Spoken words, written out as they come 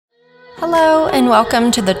Hello, and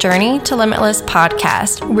welcome to the Journey to Limitless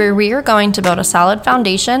podcast, where we are going to build a solid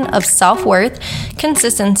foundation of self-worth,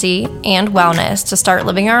 consistency, and wellness to start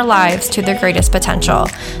living our lives to their greatest potential.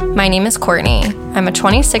 My name is Courtney. I'm a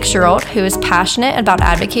 26-year-old who is passionate about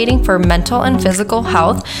advocating for mental and physical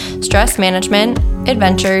health, stress management,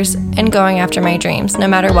 adventures, and going after my dreams, no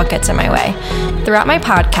matter what gets in my way. Throughout my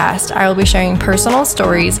podcast, I will be sharing personal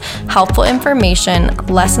stories, helpful information,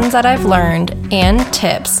 lessons that I've learned, and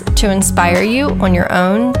tips to inspire you on your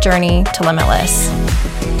own journey to limitless.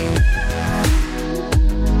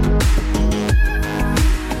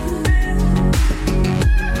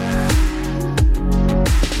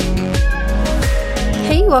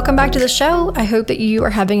 Welcome back to the show. I hope that you are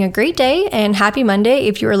having a great day and happy Monday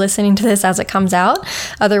if you are listening to this as it comes out.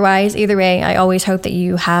 Otherwise, either way, I always hope that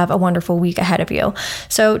you have a wonderful week ahead of you.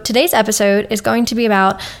 So today's episode is going to be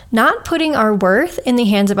about not putting our worth in the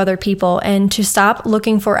hands of other people and to stop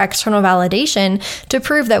looking for external validation to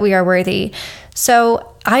prove that we are worthy.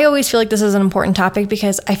 So I always feel like this is an important topic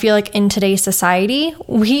because I feel like in today's society,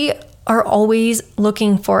 we are always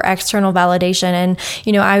looking for external validation. And,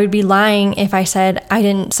 I would be lying if I said I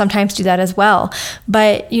didn't sometimes do that as well.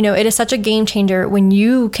 But, it is such a game changer when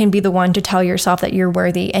you can be the one to tell yourself that you're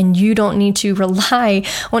worthy and you don't need to rely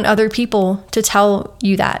on other people to tell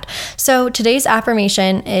you that. So today's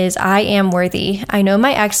affirmation is I am worthy. I know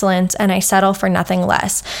my excellence and I settle for nothing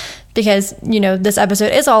less. Because, this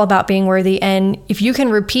episode is all about being worthy. And if you can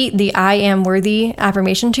repeat the I am worthy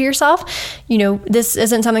affirmation to yourself, this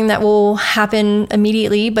isn't something that will happen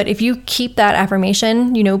immediately. But if you keep that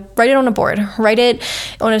affirmation, write it on a board, write it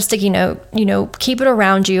on a sticky note, keep it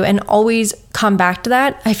around you and always come back to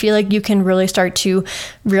that. I feel like you can really start to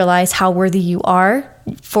realize how worthy you are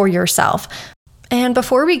for yourself. And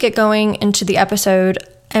before we get going into the episode,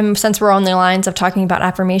 and since we're on the lines of talking about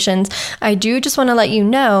affirmations, I do just want to let you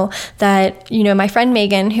know that, my friend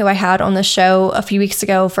Megan, who I had on the show a few weeks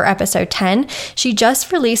ago for episode 10, she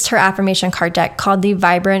just released her affirmation card deck called the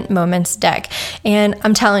Vibrant Moments deck. And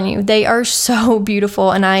I'm telling you, they are so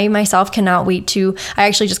beautiful. And I myself cannot wait I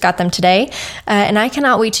actually just got them today, and I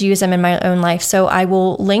cannot wait to use them in my own life. So I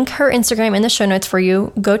will link her Instagram in the show notes for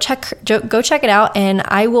you. Go check it out. And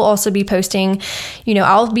I will also be posting,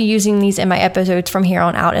 I'll be using these in my episodes from here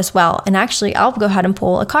on out as well. And actually, I'll go ahead and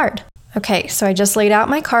pull a card. Okay, so I just laid out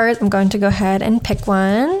my cards. I'm going to go ahead and pick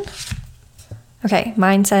one. Okay,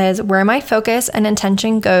 mine says, where my focus and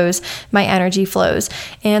intention goes, my energy flows.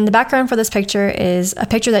 And the background for this picture is a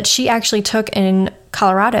picture that she actually took in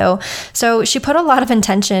Colorado. So she put a lot of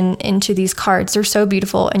intention into these cards. They're so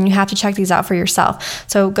beautiful and you have to check these out for yourself.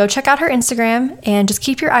 So go check out her Instagram and just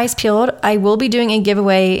keep your eyes peeled. I will be doing a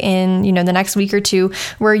giveaway in, the next week or two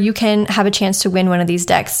where you can have a chance to win one of these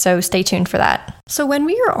decks. So stay tuned for that. So when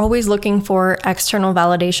we are always looking for external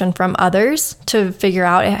validation from others to figure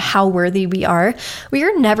out how worthy we are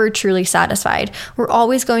never truly satisfied. We're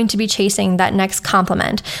always going to be chasing that next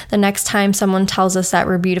compliment, the next time someone tells us that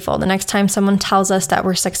we're beautiful, the next time someone tells us that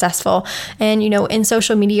we're successful. And, in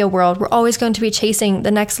social media world, we're always going to be chasing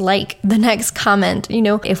the next like, the next comment.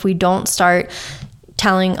 If we don't start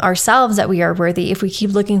telling ourselves that we are worthy, if we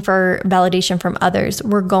keep looking for validation from others,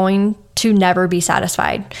 we're going to never be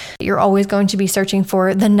satisfied. You're always going to be searching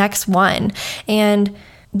for the next one. And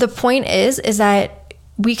the point is that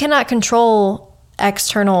we cannot control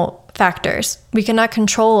external factors. We cannot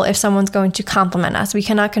control if someone's going to compliment us. We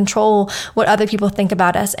cannot control what other people think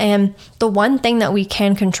about us. And the one thing that we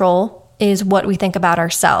can control is what we think about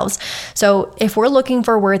ourselves. So if we're looking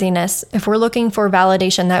for worthiness, if we're looking for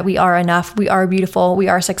validation that we are enough, we are beautiful, we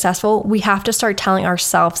are successful, we have to start telling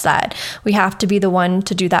ourselves that. We have to be the one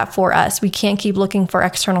to do that for us. We can't keep looking for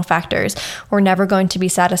external factors. We're never going to be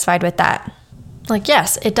satisfied with that. Like,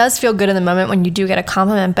 yes, it does feel good in the moment when you do get a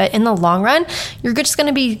compliment, but in the long run, you're just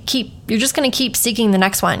going to keep seeking the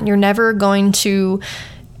next one. You're never going to,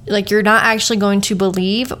 you're not actually going to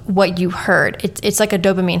believe what you heard. It's like a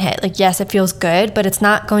dopamine hit. Yes, it feels good, but it's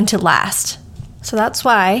not going to last. So that's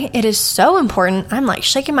why it is so important. I'm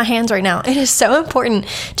shaking my hands right now. It is so important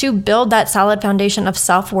to build that solid foundation of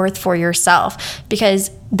self-worth for yourself, because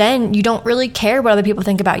then you don't really care what other people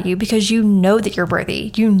think about you because you know that you're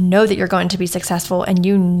worthy. You know that you're going to be successful and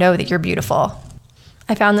you know that you're beautiful.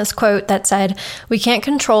 I found this quote that said, we can't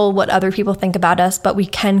control what other people think about us, but we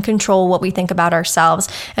can control what we think about ourselves.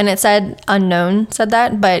 And it said, Unknown said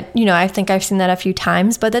that, but I think I've seen that a few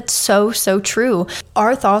times, but that's so, so true.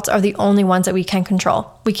 Our thoughts are the only ones that we can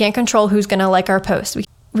control. We can't control who's going to like our post.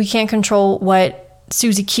 We can't control what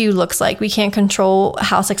Susie Q looks like. We can't control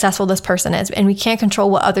how successful this person is, and we can't control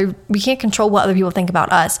what other people think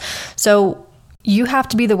about us. So you have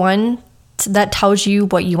to be the one that tells you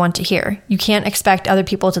what you want to hear. You can't expect other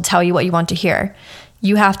people to tell you what you want to hear.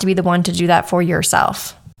 You have to be the one to do that for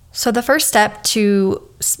yourself. So the first step to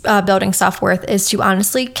building self-worth is to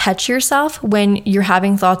honestly catch yourself when you're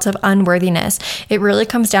having thoughts of unworthiness. It really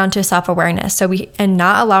comes down to self-awareness. And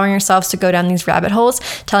not allowing ourselves to go down these rabbit holes,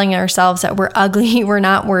 telling ourselves that we're ugly, we're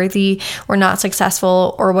not worthy, we're not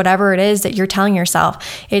successful, or whatever it is that you're telling yourself.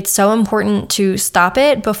 It's so important to stop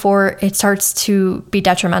it before it starts to be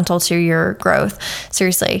detrimental to your growth.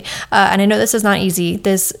 Seriously. And I know this is not easy.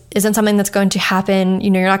 This isn't something that's going to happen.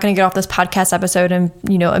 You're not going to get off this podcast episode and,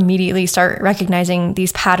 immediately start recognizing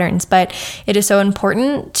these patterns, but it is so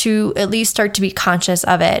important to at least start to be conscious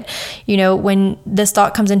of it. When this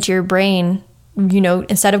thought comes into your brain,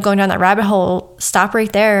 instead of going down that rabbit hole, stop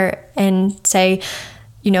right there and say,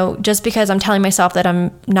 just because I'm telling myself that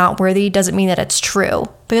I'm not worthy doesn't mean that it's true,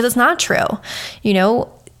 because it's not true.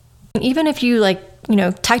 Even if you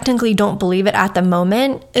technically don't believe it at the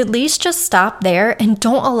moment, at least just stop there and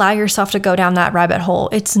don't allow yourself to go down that rabbit hole.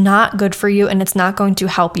 It's not good for you and it's not going to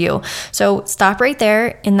help you. So stop right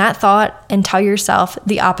there in that thought and tell yourself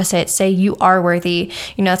the opposite. Say you are worthy.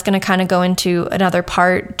 It's going to kind of go into another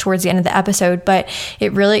part towards the end of the episode, but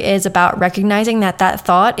it really is about recognizing that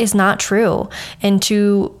thought is not true and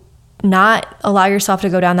to not allow yourself to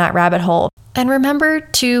go down that rabbit hole. And remember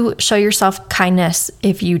to show yourself kindness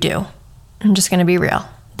if you do. I'm just going to be real.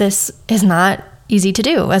 This is not easy to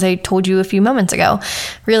do, as I told you a few moments ago.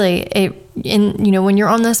 Really, when you're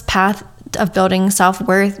on this path of building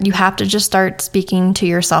self-worth, you have to just start speaking to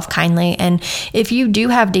yourself kindly. And if you do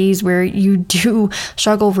have days where you do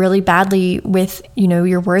struggle really badly with,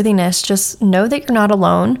 your worthiness, just know that you're not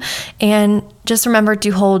alone. And just remember to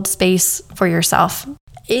hold space for yourself.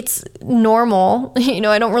 It's normal.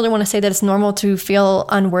 I don't really want to say that it's normal to feel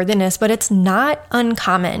unworthiness, but it's not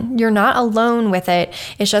uncommon. You're not alone with it.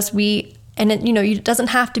 It's just it doesn't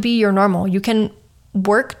have to be your normal. You can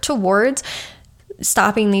work towards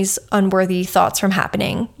stopping these unworthy thoughts from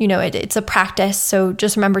happening. It's a practice. So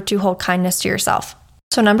just remember to hold kindness to yourself.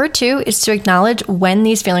 So number 2 is to acknowledge when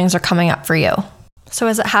these feelings are coming up for you. So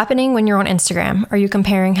is it happening when you're on Instagram? Are you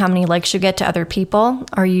comparing how many likes you get to other people?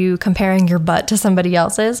 Are you comparing your butt to somebody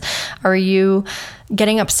else's? Are you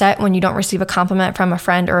getting upset when you don't receive a compliment from a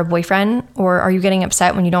friend or a boyfriend? Or are you getting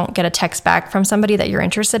upset when you don't get a text back from somebody that you're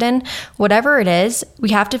interested in? Whatever it is,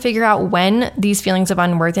 we have to figure out when these feelings of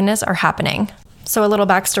unworthiness are happening. So a little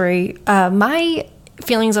backstory, my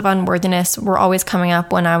feelings of unworthiness were always coming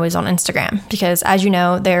up when I was on Instagram, because as you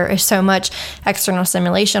know, there is so much external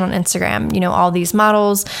stimulation on Instagram, all these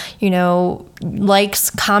models, likes,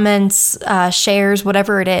 comments, shares,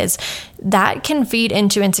 whatever it is, that can feed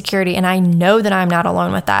into insecurity. And I know that I'm not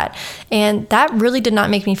alone with that. And that really did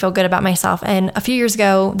not make me feel good about myself. And a few years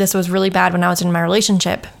ago, this was really bad when I was in my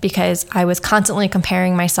relationship, because I was constantly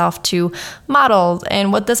comparing myself to models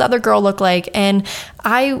and what this other girl looked like. And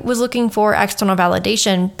I was looking for external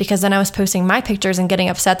validation, because then I was posting my pictures and getting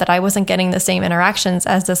upset that I wasn't getting the same interactions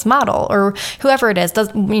as this model or whoever it is.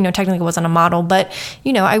 Technically it wasn't a model, but,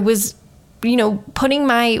 I was, putting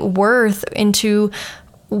my worth into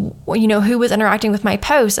who was interacting with my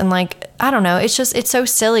posts. And I don't know, it's so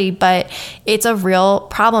silly, but it's a real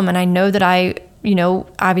problem. And I know that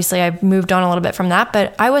obviously I've moved on a little bit from that,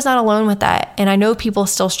 but I was not alone with that. And I know people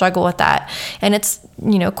still struggle with that. And it's,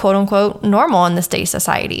 quote unquote, normal in this day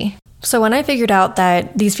society. So when I figured out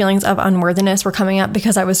that these feelings of unworthiness were coming up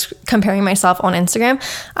because I was comparing myself on Instagram,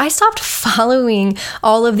 I stopped following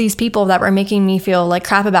all of these people that were making me feel like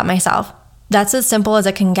crap about myself. That's as simple as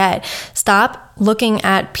it can get. Stop looking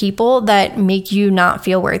at people that make you not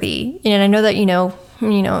feel worthy. And I know that,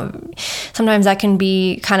 sometimes that can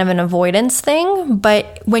be kind of an avoidance thing,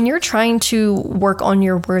 but when you're trying to work on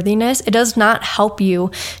your worthiness, it does not help you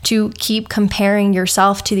to keep comparing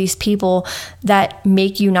yourself to these people that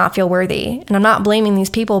make you not feel worthy. And I'm not blaming these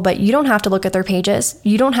people, but you don't have to look at their pages.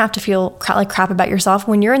 You don't have to feel like crap about yourself.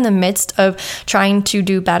 When you're in the midst of trying to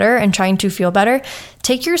do better and trying to feel better,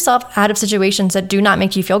 take yourself out of situations that do not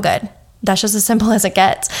make you feel good. That's just as simple as it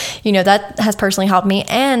gets. That has personally helped me.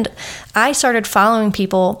 And I started following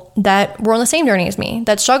people that were on the same journey as me,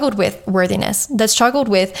 that struggled with worthiness, that struggled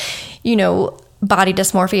with, body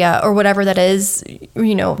dysmorphia or whatever that is,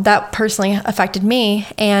 that personally affected me.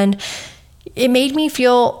 And it made me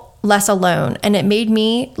feel less alone. And it made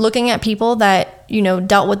me, looking at people that,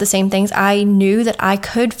 dealt with the same things, I knew that I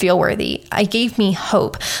could feel worthy. It gave me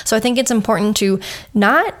hope. So I think it's important to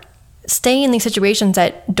not stay in these situations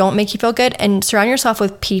that don't make you feel good, and surround yourself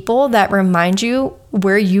with people that remind you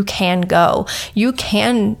where you can go. You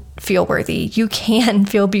can feel worthy. You can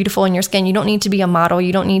feel beautiful in your skin. You don't need to be a model.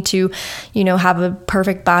 You don't need to, have a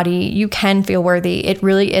perfect body. You can feel worthy. It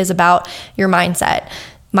really is about your mindset.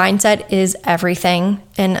 Mindset is everything,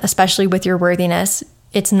 and especially with your worthiness.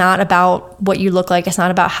 It's not about what you look like. It's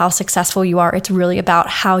not about how successful you are. It's really about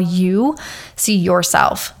how you see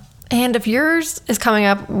yourself. And if yours is coming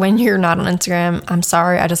up when you're not on Instagram, I'm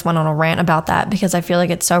sorry, I just went on a rant about that because I feel like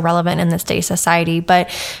it's so relevant in this day's society. But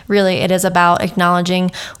really, it is about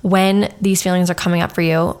acknowledging when these feelings are coming up for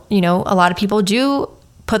you. A lot of people do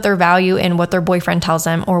put their value in what their boyfriend tells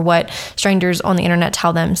them or what strangers on the internet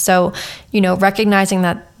tell them. So, recognizing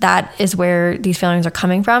that is where these feelings are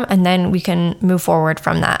coming from, and then we can move forward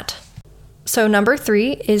from that. So number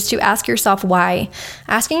 3 is to ask yourself why.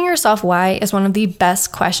 Asking yourself why is one of the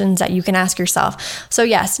best questions that you can ask yourself. So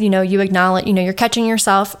yes, you acknowledge, you're catching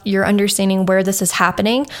yourself, you're understanding where this is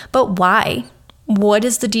happening, but why? What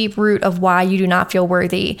is the deep root of why you do not feel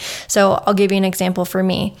worthy? So I'll give you an example for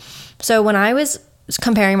me. So when I was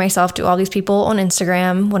comparing myself to all these people on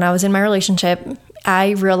Instagram, when I was in my relationship,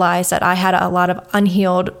 I realized that I had a lot of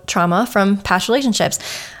unhealed trauma from past relationships.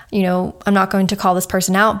 I'm not going to call this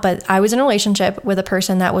person out, but I was in a relationship with a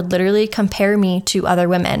person that would literally compare me to other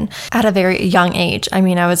women at a very young age. I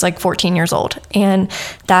was like 14 years old, and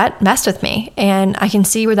that messed with me. And I can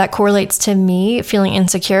see where that correlates to me feeling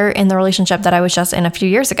insecure in the relationship that I was just in a few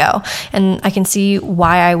years ago. And I can see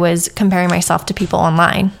why I was comparing myself to people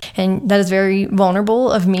online. And that is very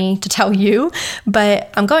vulnerable of me to tell you,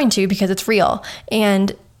 but I'm going to because it's real.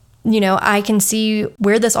 And I can see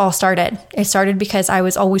where this all started. It started because I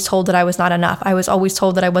was always told that I was not enough. I was always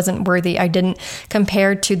told that I wasn't worthy. I didn't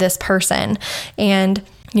compare to this person. And,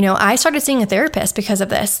 I started seeing a therapist because of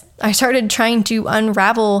this. I started trying to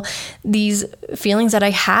unravel these feelings that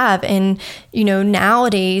I have. And,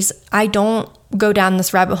 nowadays I don't go down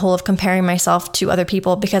this rabbit hole of comparing myself to other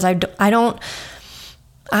people because I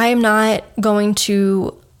am not going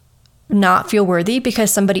to not feel worthy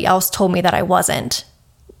because somebody else told me that I wasn't.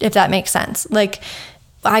 If that makes sense. Like,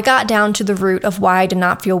 I got down to the root of why I did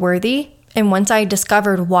not feel worthy. And once I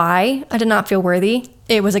discovered why I did not feel worthy,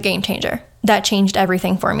 it was a game changer. That changed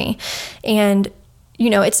everything for me. And,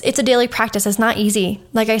 it's a daily practice. It's not easy.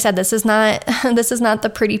 Like I said, this is not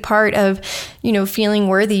the pretty part of, feeling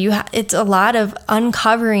worthy. It's a lot of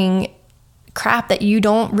uncovering crap that you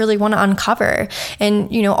don't really want to uncover.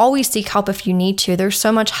 And, always seek help if you need to. There's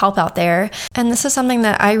so much help out there. And this is something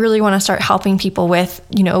that I really want to start helping people with,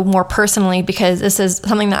 more personally, because this is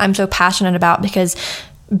something that I'm so passionate about, because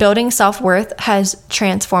building self-worth has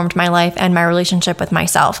transformed my life and my relationship with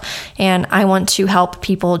myself. And I want to help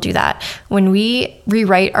people do that. When we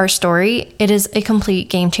rewrite our story, it is a complete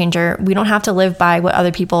game changer. We don't have to live by what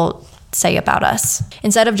other people say about us.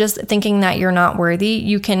 Instead of just thinking that you're not worthy,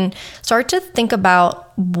 you can start to think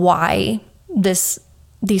about why these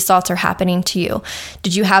thoughts are happening to you.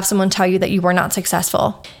 Did you have someone tell you that you were not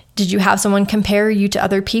successful? Did you have someone compare you to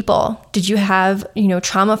other people? Did you have,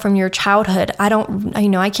 trauma from your childhood?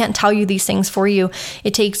 I can't tell you these things for you.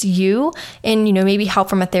 It takes you and, maybe help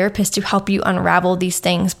from a therapist to help you unravel these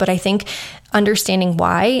things. But I think understanding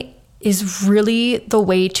why is really the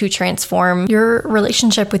way to transform your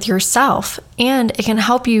relationship with yourself. And it can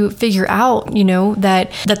help you figure out,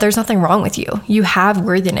 that there's nothing wrong with you. You have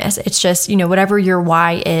worthiness. It's just, whatever your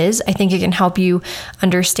why is, I think it can help you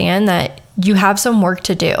understand that you have some work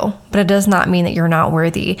to do, but it does not mean that you're not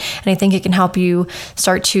worthy. And I think it can help you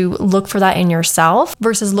start to look for that in yourself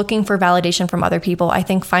versus looking for validation from other people. I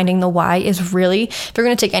think finding the why is really, if you're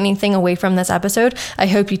going to take anything away from this episode, I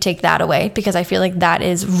hope you take that away, because I feel like that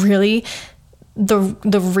is really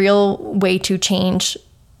the real way to change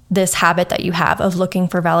this habit that you have of looking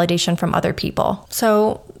for validation from other people.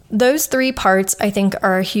 So those 3 parts, I think,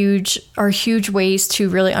 are huge ways to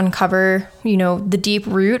really uncover, the deep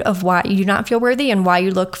root of why you do not feel worthy and why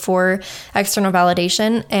you look for external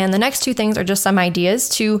validation. And the next 2 things are just some ideas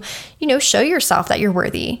to, show yourself that you're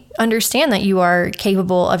worthy. Understand that you are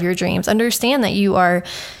capable of your dreams. Understand that you are,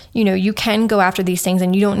 you can go after these things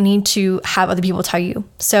and you don't need to have other people tell you.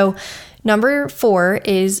 So number 4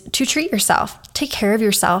 is to treat yourself. Take care of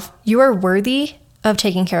yourself. You are worthy of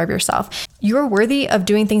taking care of yourself. You're worthy of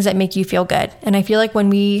doing things that make you feel good. And I feel like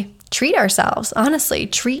when we treat ourselves, honestly,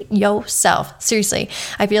 treat yourself. Seriously,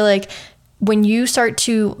 I feel like when you start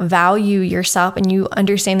to value yourself and you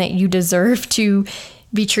understand that you deserve to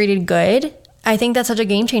be treated good, I think that's such a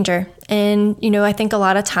game changer. And, I think a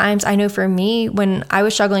lot of times, I know for me, when I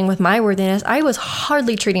was struggling with my worthiness, I was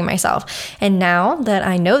hardly treating myself. And now that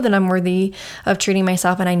I know that I'm worthy of treating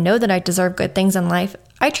myself and I know that I deserve good things in life,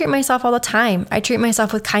 I treat myself all the time. I treat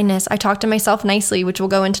myself with kindness. I talk to myself nicely, which will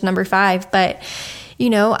go into number 5. But,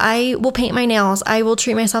 I will paint my nails. I will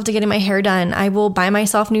treat myself to getting my hair done. I will buy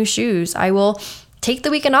myself new shoes. I will take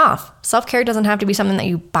the weekend off. Self-care doesn't have to be something that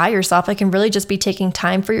you buy yourself. It can really just be taking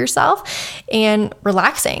time for yourself and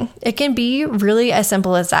relaxing. It can be really as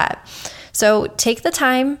simple as that. So take the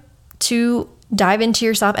time to dive into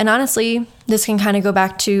yourself. And honestly, this can kind of go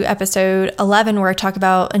back to episode 11 where I talk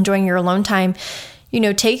about enjoying your alone time.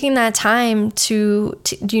 Taking that time to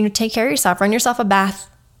take care of yourself, run yourself a bath,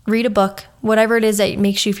 read a book, whatever it is that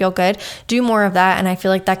makes you feel good, do more of that. And I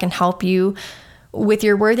feel like that can help you with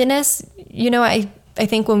your worthiness. I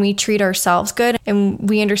think when we treat ourselves good and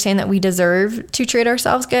we understand that we deserve to treat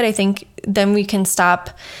ourselves good, I think then we can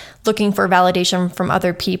stop looking for validation from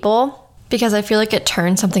other people, because I feel like it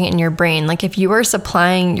turns something in your brain. Like if you are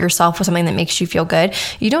supplying yourself with something that makes you feel good,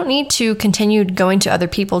 you don't need to continue going to other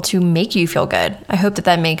people to make you feel good. I hope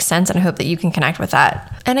that makes sense, and I hope that you can connect with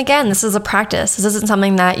that. And again, this is a practice. This isn't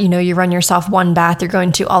something that, you run yourself one bath, you're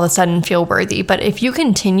going to all of a sudden feel worthy. But if you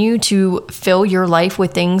continue to fill your life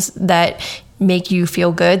with things that make you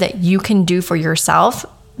feel good, that you can do for yourself,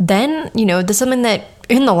 then, this is something that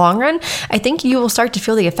in the long run, I think you will start to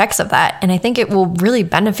feel the effects of that. And I think it will really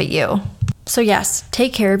benefit you. So yes,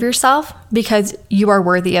 take care of yourself because you are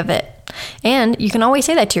worthy of it. And you can always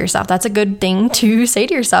say that to yourself. That's a good thing to say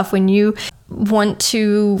to yourself when you want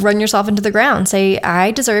to run yourself into the ground. Say,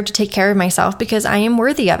 I deserve to take care of myself because I am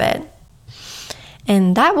worthy of it.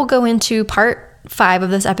 And that will go into part 5 of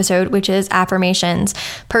this episode, which is affirmations.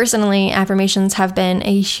 Personally, affirmations have been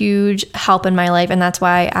a huge help in my life, and that's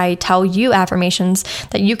why I tell you affirmations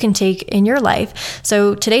that you can take in your life.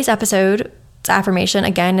 So today's episode affirmation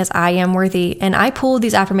again is I am worthy, and I pull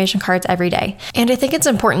these affirmation cards every day. And I think it's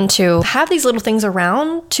important to have these little things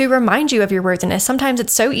around to remind you of your worthiness. Sometimes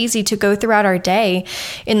it's so easy to go throughout our day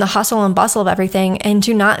in the hustle and bustle of everything and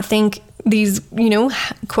to not think these,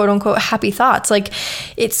 quote unquote happy thoughts. Like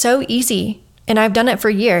it's so easy. And I've done it for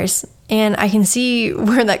years, and I can see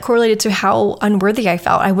where that correlated to how unworthy I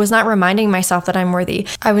felt. I was not reminding myself that I'm worthy.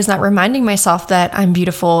 I was not reminding myself that I'm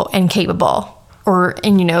beautiful and capable.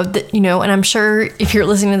 And I'm sure if you're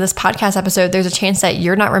listening to this podcast episode, there's a chance that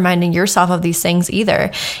you're not reminding yourself of these things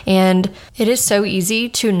either. And it is so easy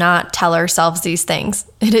to not tell ourselves these things.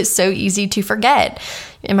 It is so easy to forget.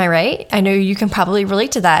 Am I right? I know you can probably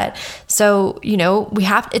relate to that. So,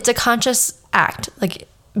 it's a conscious act. Like,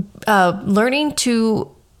 learning to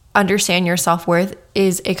understand your self-worth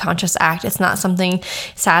is a conscious act. It's not something,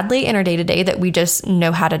 sadly, in our day-to-day that we just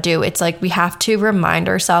know how to do. It's like we have to remind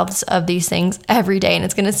ourselves of these things every day, and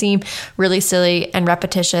it's going to seem really silly and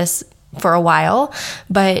repetitious for a while,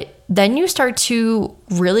 but then you start to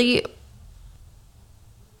really...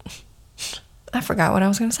 I forgot what I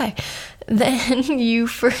was going to say.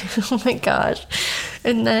 Oh my gosh.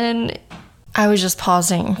 And then I was just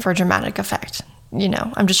pausing for dramatic effect.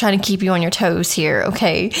 I'm just trying to keep you on your toes here,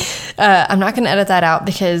 okay? I'm not going to edit that out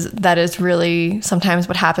because that is really sometimes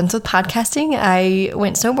what happens with podcasting. I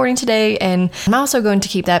went snowboarding today, and I'm also going to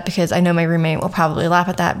keep that because I know my roommate will probably laugh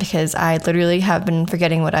at that because I literally have been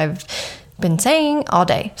forgetting what I've been saying all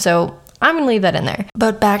day. So I'm going to leave that in there.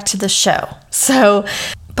 But back to the show.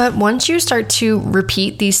 But once you start to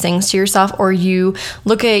repeat these things to yourself, or you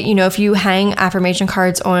look at, if you hang affirmation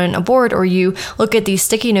cards on a board, or you look at these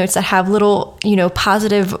sticky notes that have little,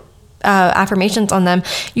 positive affirmations on them,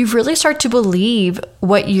 you really start to believe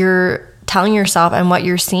what you're telling yourself and what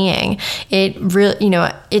you're seeing. It really,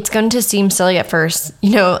 it's going to seem silly at first,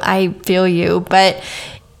 I feel you, but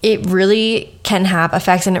it really can have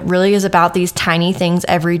effects, and it really is about these tiny things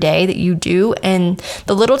every day that you do, and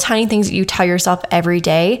the little tiny things that you tell yourself every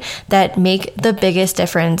day that make the biggest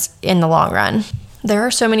difference in the long run. There are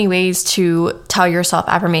so many ways to tell yourself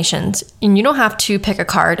affirmations, and you don't have to pick a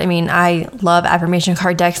card. I mean, I love affirmation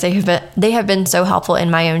card decks. They have been so helpful in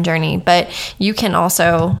my own journey, but you can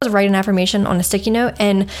also write an affirmation on a sticky note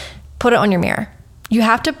and put it on your mirror. You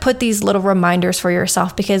have to put these little reminders for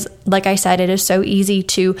yourself because, like I said, it is so easy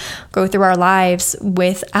to go through our lives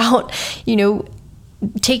without,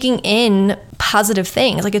 taking in positive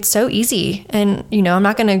things. Like, it's so easy. And, I'm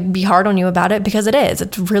not going to be hard on you about it because it is.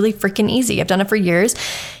 It's really freaking easy. I've done it for years,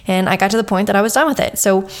 and I got to the point that I was done with it.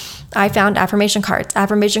 So I found affirmation cards.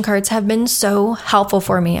 Affirmation cards have been so helpful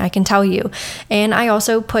for me, I can tell you. And I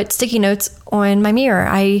also put sticky notes on my mirror.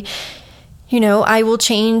 I will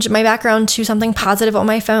change my background to something positive on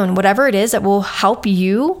my phone, whatever it is that will help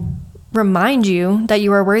you remind you that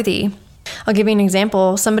you are worthy. I'll give you an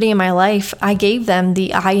example. Somebody in my life, I gave them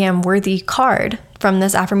the I am worthy card from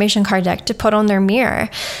this affirmation card deck to put on their mirror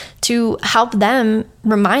to help them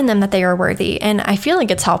remind them that they are worthy. And I feel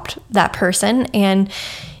like it's helped that person. And,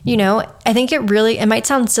 I think it might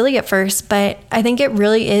sound silly at first, but I think it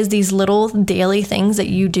really is these little daily things that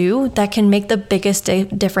you do that can make the biggest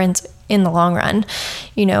difference in the long run.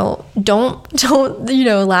 Don't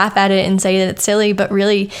laugh at it and say that it's silly, but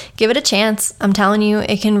really give it a chance. I'm telling you,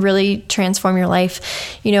 it can really transform your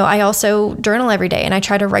life. I also journal every day and I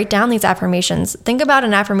try to write down these affirmations. Think about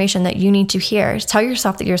an affirmation that you need to hear. Tell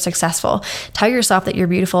yourself that you're successful. Tell yourself that you're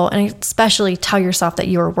beautiful, and especially tell yourself that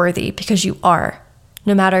you are worthy, because you are.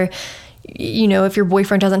 No matter, if your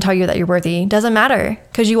boyfriend doesn't tell you that you're worthy, doesn't matter,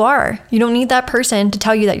 because you are. You don't need that person to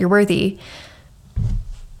tell you that you're worthy.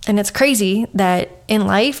 And it's crazy that in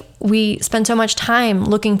life, we spend so much time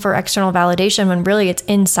looking for external validation when really it's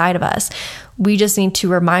inside of us. We just need to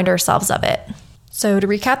remind ourselves of it. So to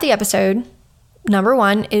recap the episode, number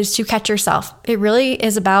 1 is to catch yourself. It really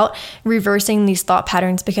is about reversing these thought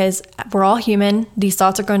patterns, because we're all human. These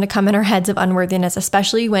thoughts are going to come in our heads of unworthiness,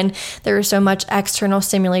 especially when there is so much external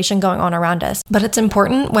stimulation going on around us. But it's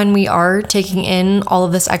important when we are taking in all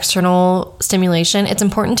of this external stimulation, it's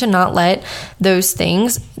important to not let those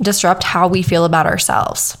things disrupt how we feel about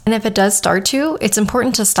ourselves. And if it does start to, it's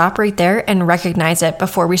important to stop right there and recognize it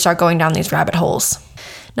before we start going down these rabbit holes.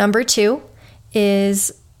 Number 2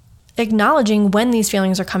 is acknowledging when these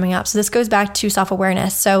feelings are coming up. So this goes back to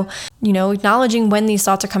self-awareness. So, acknowledging when these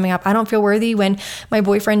thoughts are coming up. I don't feel worthy when my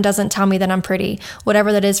boyfriend doesn't tell me that I'm pretty.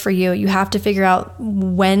 Whatever that is for you, you have to figure out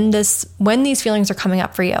when these feelings are coming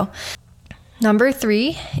up for you. Number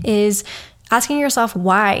 3 is asking yourself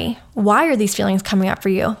why. Why are these feelings coming up for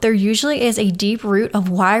you? There usually is a deep root of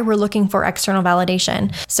why we're looking for external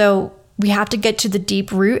validation. So we have to get to the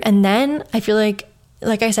deep root, and then I feel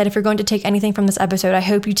like I said, if you're going to take anything from this episode, I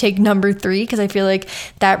hope you take number 3, because I feel like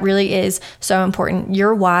that really is so important.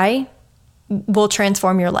 Your why will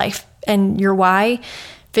transform your life, and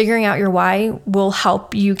figuring out your why will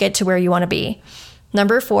help you get to where you want to be.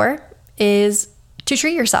 Number 4 is to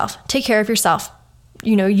treat yourself. Take care of yourself.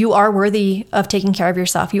 You are worthy of taking care of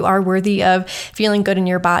yourself. You are worthy of feeling good in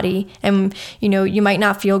your body. And, you might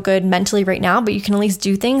not feel good mentally right now, but you can at least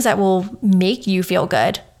do things that will make you feel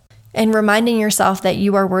good. And reminding yourself that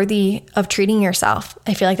you are worthy of treating yourself.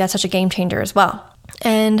 I feel like that's such a game changer as well.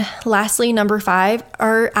 And lastly, number 5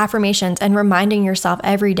 are affirmations, and reminding yourself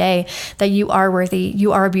every day that you are worthy,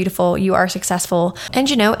 you are beautiful, you are successful. And,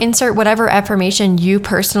 insert whatever affirmation you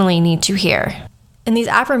personally need to hear. And these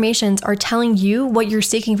affirmations are telling you what you're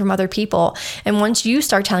seeking from other people. And once you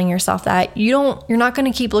start telling yourself that, you're not going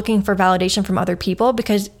to keep looking for validation from other people,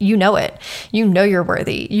 because you know it. You know you're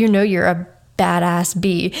worthy. You know you're a badass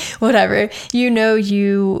bee, whatever.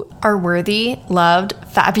 You are worthy, loved,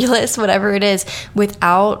 fabulous, whatever it is,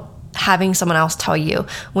 without having someone else tell you.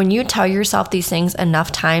 When you tell yourself these things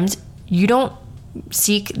enough times, you don't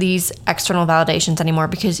seek these external validations anymore,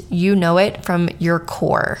 because you know it from your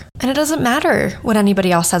core. And it doesn't matter what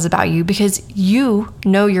anybody else says about you, because you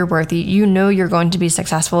know you're worthy. You know you're going to be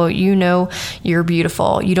successful. You know you're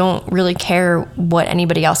beautiful. You don't really care what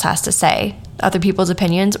anybody else has to say. Other people's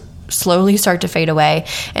opinions slowly start to fade away.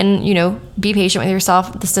 And, be patient with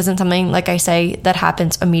yourself. This isn't something, like I say, that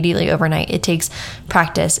happens immediately overnight. It takes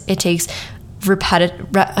practice. It takes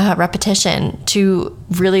repetition to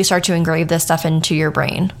really start to engrave this stuff into your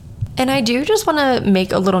brain. And I do just want to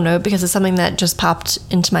make a little note, because it's something that just popped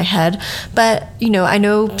into my head. But, I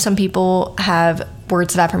know some people have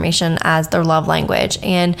words of affirmation as their love language.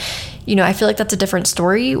 And, I feel like that's a different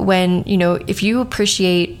story when, if you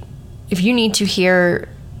need to hear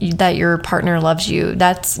that your partner loves you,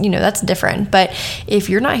 that's different. But if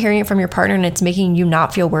you're not hearing it from your partner and it's making you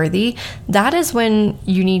not feel worthy, that is when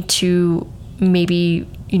you need to maybe,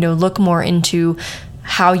 look more into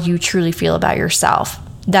how you truly feel about yourself.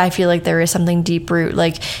 That I feel like there is something deep root.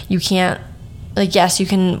 Like, you can't, yes, you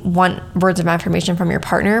can want words of affirmation from your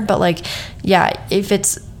partner, but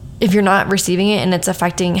if you're not receiving it and it's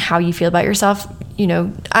affecting how you feel about yourself,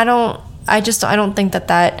 I don't think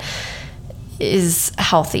that is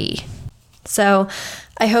healthy. So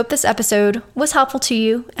I hope this episode was helpful to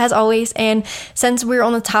you, as always. And since we're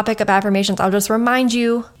on the topic of affirmations, I'll just remind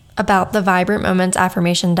you about the Vibrant Moments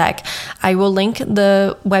affirmation deck. I will link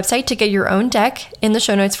the website to get your own deck in the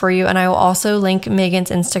show notes for you, and I will also link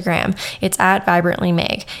Megan's Instagram. It's at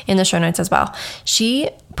VibrantlyMeg in the show notes as well. She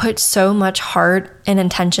put so much heart and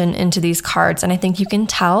intention into these cards, and I think you can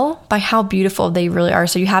tell by how beautiful they really are.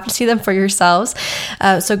 So you have to see them for yourselves.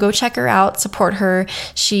 So go check her out, support her.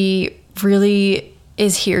 She really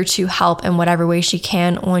is here to help in whatever way she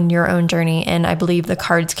can on your own journey. And I believe the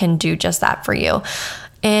cards can do just that for you.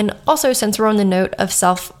 And also, since we're on the note of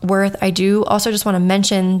self-worth, I do also just want to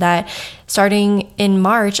mention that starting in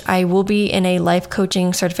March, I will be in a life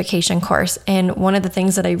coaching certification course. And one of the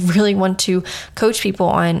things that I really want to coach people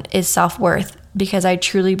on is self-worth, because I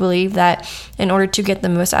truly believe that in order to get the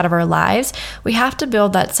most out of our lives, we have to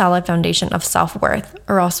build that solid foundation of self-worth,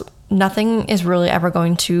 or else nothing is really ever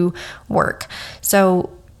going to work.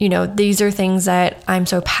 So, these are things that I'm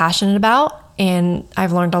so passionate about. And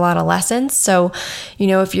I've learned a lot of lessons. So,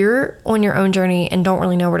 if you're on your own journey and don't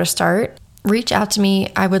really know where to start, reach out to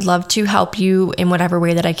me. I would love to help you in whatever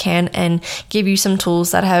way that I can and give you some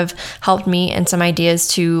tools that have helped me and some ideas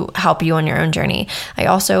to help you on your own journey. I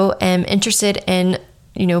also am interested in,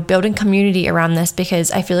 building community around this,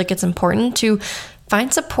 because I feel like it's important to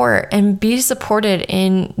find support and be supported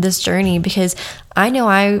in this journey, because I know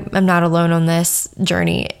I am not alone on this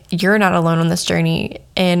journey. You're not alone on this journey.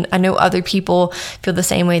 And I know other people feel the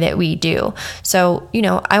same way that we do. So,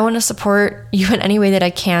 I want to support you in any way that I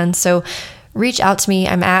can. So reach out to me.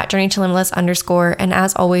 I'm at journeytolimitless_. And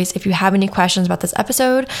as always, if you have any questions about this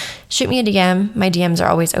episode, shoot me a DM. My DMs are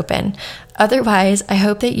always open. Otherwise, I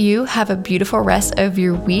hope that you have a beautiful rest of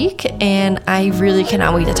your week. And I really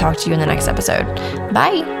cannot wait to talk to you in the next episode.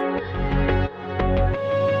 Bye.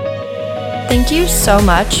 Thank you so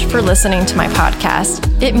much for listening to my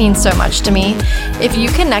podcast. It means so much to me. If you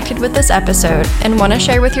connected with this episode and want to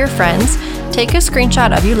share with your friends, take a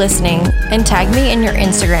screenshot of you listening and tag me in your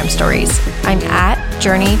Instagram stories. I'm at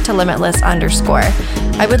journeytolimitless_.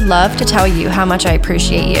 I would love to tell you how much I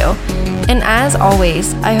appreciate you. And as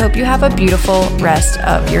always, I hope you have a beautiful rest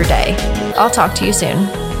of your day. I'll talk to you soon.